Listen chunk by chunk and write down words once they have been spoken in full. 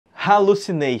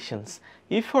hallucinations.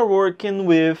 If you're working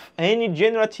with any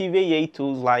generative AI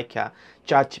tools like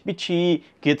ChatGPT,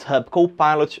 GitHub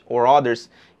Copilot or others,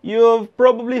 you've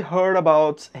probably heard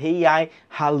about AI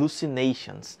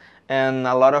hallucinations, and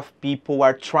a lot of people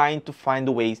are trying to find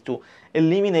ways to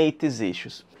eliminate these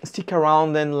issues. Stick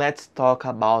around and let's talk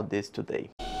about this today.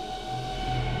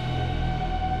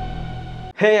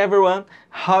 Hey everyone,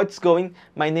 how it's going?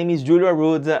 My name is Julio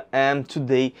Arruda and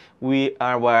today we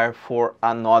are for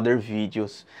another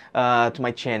videos to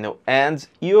my channel. And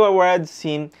you already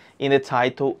seen in the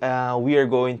title, we are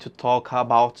going to talk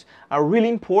about a really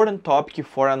important topic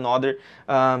for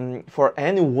for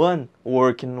anyone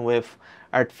working with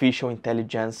artificial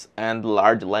intelligence and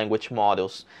large language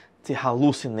models. The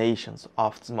hallucinations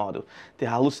of this model, the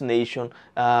hallucination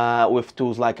with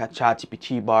tools like a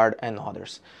ChatGPT, Bard and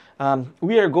others.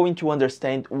 We are going to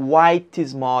understand why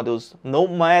these models, no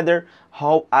matter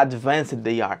how advanced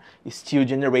they are, still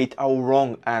generate our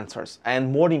wrong answers,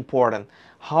 and more important,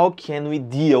 how can we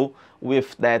deal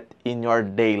with that in your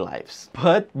daily lives.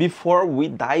 But before we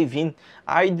dive in,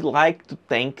 I'd like to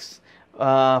thank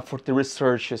for the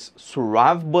researchers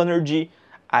Surav Banerjee,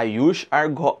 Ayush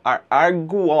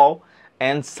Argual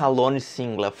and Saloni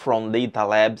Singla from Data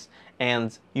Labs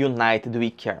and United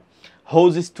We Care,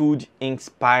 whose study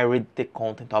inspired the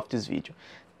content of this video.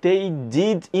 They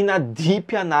did in a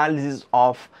deep analysis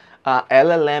of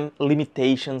LLM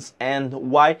limitations and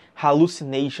why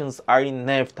hallucinations are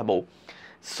inevitable.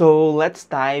 So let's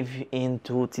dive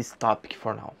into this topic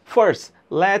for now. First,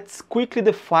 let's quickly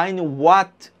define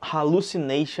what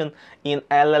hallucination in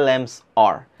LLMs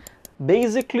are.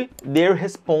 Basically, they're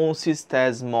responses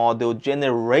that model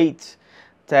generates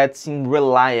that's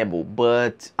unreliable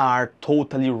but are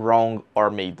totally wrong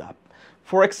or made up.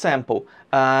 For example,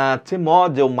 the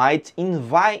model might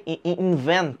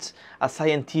invent a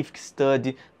scientific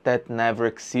study that never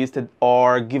existed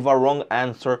or give a wrong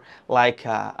answer, like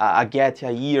get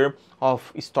a year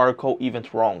of historical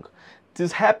event wrong.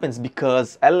 This happens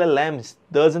because LLMs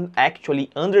doesn't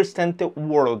actually understand the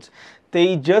world.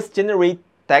 They just generate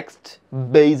text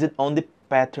based on the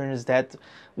patterns that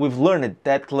we've learned,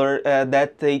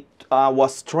 that they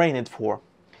was trained for.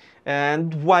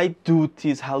 And why do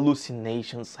these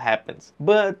hallucinations happen?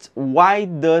 But why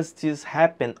does this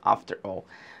happen after all?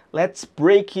 Let's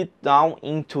break it down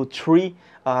into three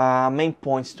main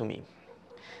points to me.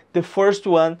 The first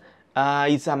one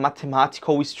is a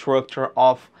mathematical structure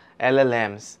of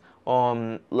LLMs.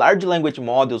 Large language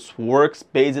models works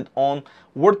based on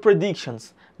word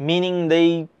predictions, meaning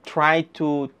they try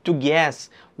to guess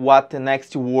what the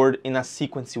next word in a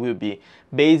sequence will be,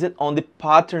 based on the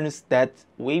patterns that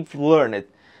we've learned.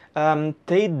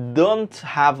 They don't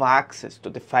have access to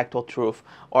the factual truth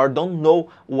or don't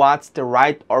know what's the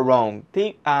right or wrong.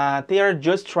 They are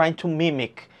just trying to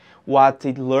mimic what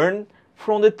they learn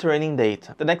from the training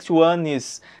data. The next one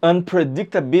is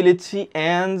unpredictability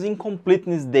and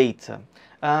incompleteness data.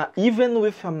 Even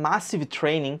with a massive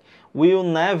training, we will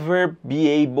never be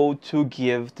able to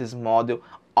give this model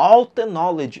all the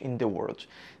knowledge in the world.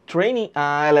 Training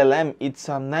LLM, it's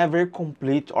never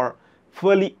complete or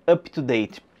fully up to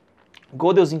date.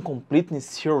 Gödel's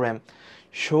incompleteness theorem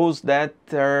shows that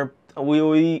there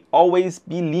will always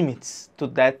be limits to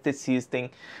that the system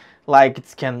like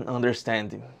it can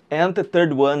understand. And the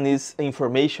third one is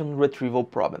information retrieval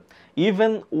problem.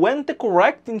 Even when the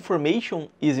correct information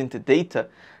is in the data,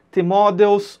 the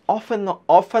models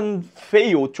often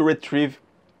fail to retrieve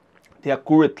it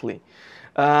accurately.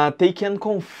 They can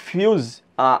confuse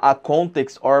a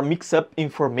context or mix up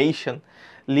information,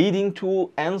 leading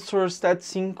to answers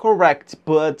that's incorrect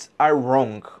but are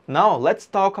wrong. Now let's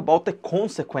talk about the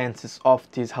consequences of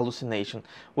this hallucination,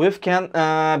 which can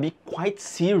be quite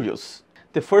serious.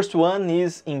 The first one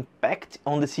is impact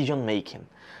on decision making.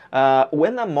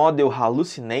 When a model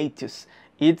hallucinates,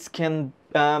 it can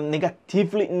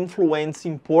negatively influence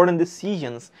important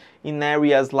decisions in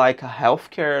areas like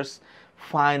healthcare,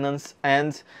 finance,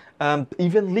 and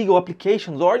even legal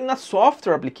applications or in a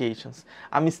software applications.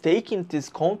 A mistake in this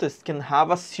context can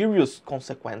have a serious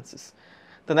consequences.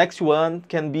 The next one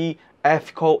can be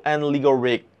ethical and legal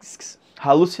risks.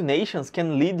 Hallucinations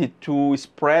can lead to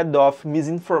spread of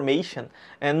misinformation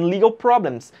and legal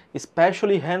problems,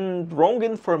 especially when wrong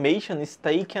information is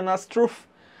taken as truth.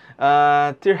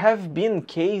 There have been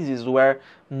cases where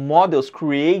models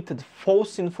created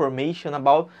false information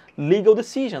about legal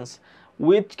decisions,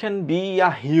 which can be a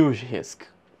huge risk.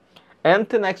 And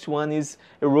the next one is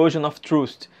erosion of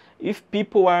trust. If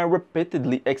people are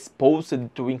repeatedly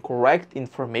exposed to incorrect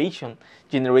information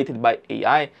generated by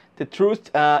AI, the trust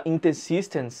in the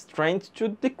system tends to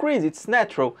decrease. It's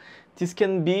natural. this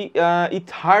can be it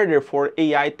harder for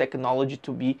AI technology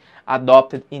to be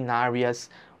adopted in areas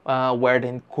where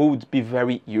they could be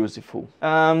very useful.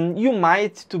 You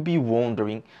might to be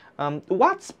wondering,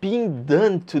 what's being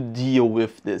done to deal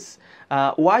with this?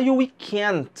 Why we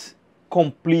can't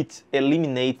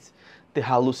eliminate the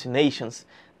hallucinations?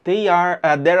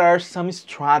 There are some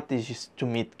strategies to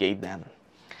mitigate them.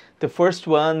 The first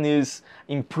one is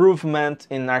improvement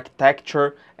in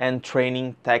architecture and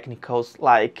training technicals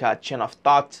like chain of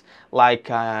thought, like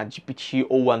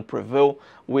GPT-o1 Preview,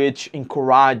 which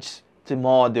encourages the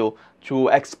model to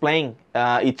explain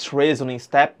its reasoning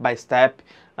step by step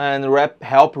and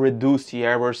help reduce the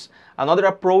errors. Another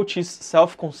approach is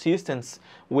self-consistency,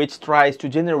 which tries to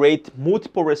generate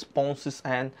multiple responses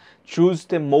and choose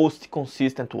the most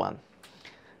consistent one.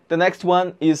 The next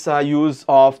one is use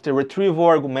of the retrieval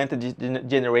augmented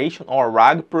generation, or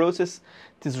RAG process.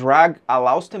 This RAG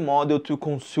allows the model to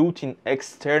consult in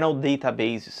external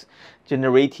databases,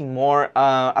 generating more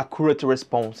accurate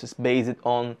responses based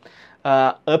on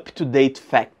up-to-date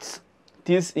facts.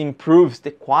 This improves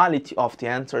the quality of the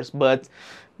answers, but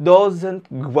doesn't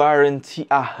guarantee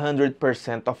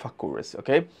 100% of accuracy,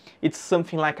 okay? It's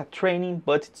something like a training,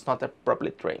 but it's not a proper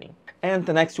training. And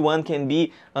the next one can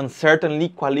be uncertainty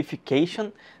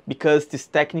qualification, because this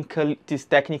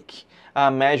technique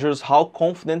measures how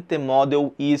confident the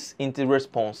model is in the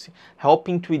response,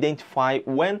 helping to identify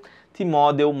when the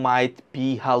model might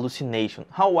be hallucination.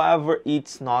 However,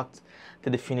 it's not the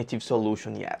definitive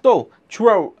solution yet. So,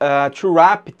 to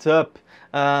wrap it up,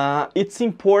 it's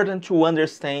important to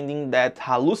understanding that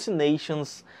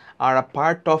hallucinations are a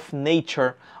part of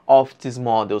nature of these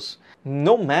models.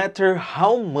 No matter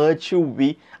how much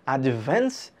we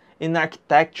advance in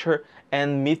architecture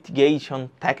and mitigation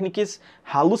techniques,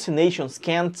 hallucinations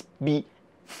can't be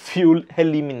fully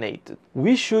eliminated.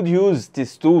 We should use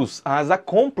these tools as a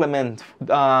complement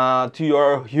to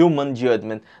your human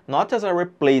judgment, not as a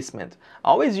replacement.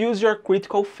 Always use your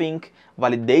critical think,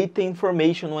 validate the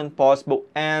information when possible,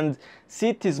 and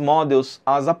see these models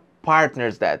as a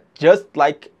partners that, just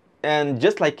like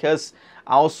us,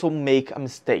 also make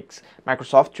mistakes.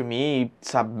 Microsoft, to me,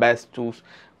 it's a best tool.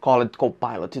 Call it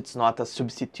Copilot, it's not a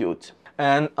substitute.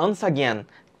 And once again,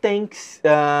 thanks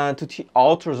to the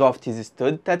authors of this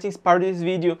study that inspired this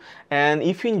video. And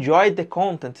if you enjoyed the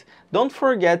content, don't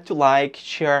forget to like,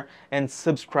 share, and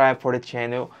subscribe for the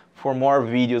channel for more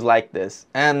videos like this.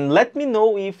 And let me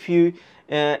know if you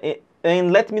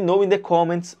let me know in the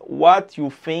comments what you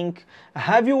think.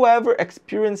 Have you ever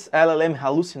experienced LLM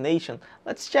hallucination?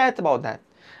 Let's chat about that.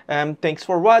 Thanks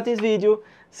for watching this video.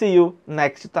 See you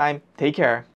next time. Take care.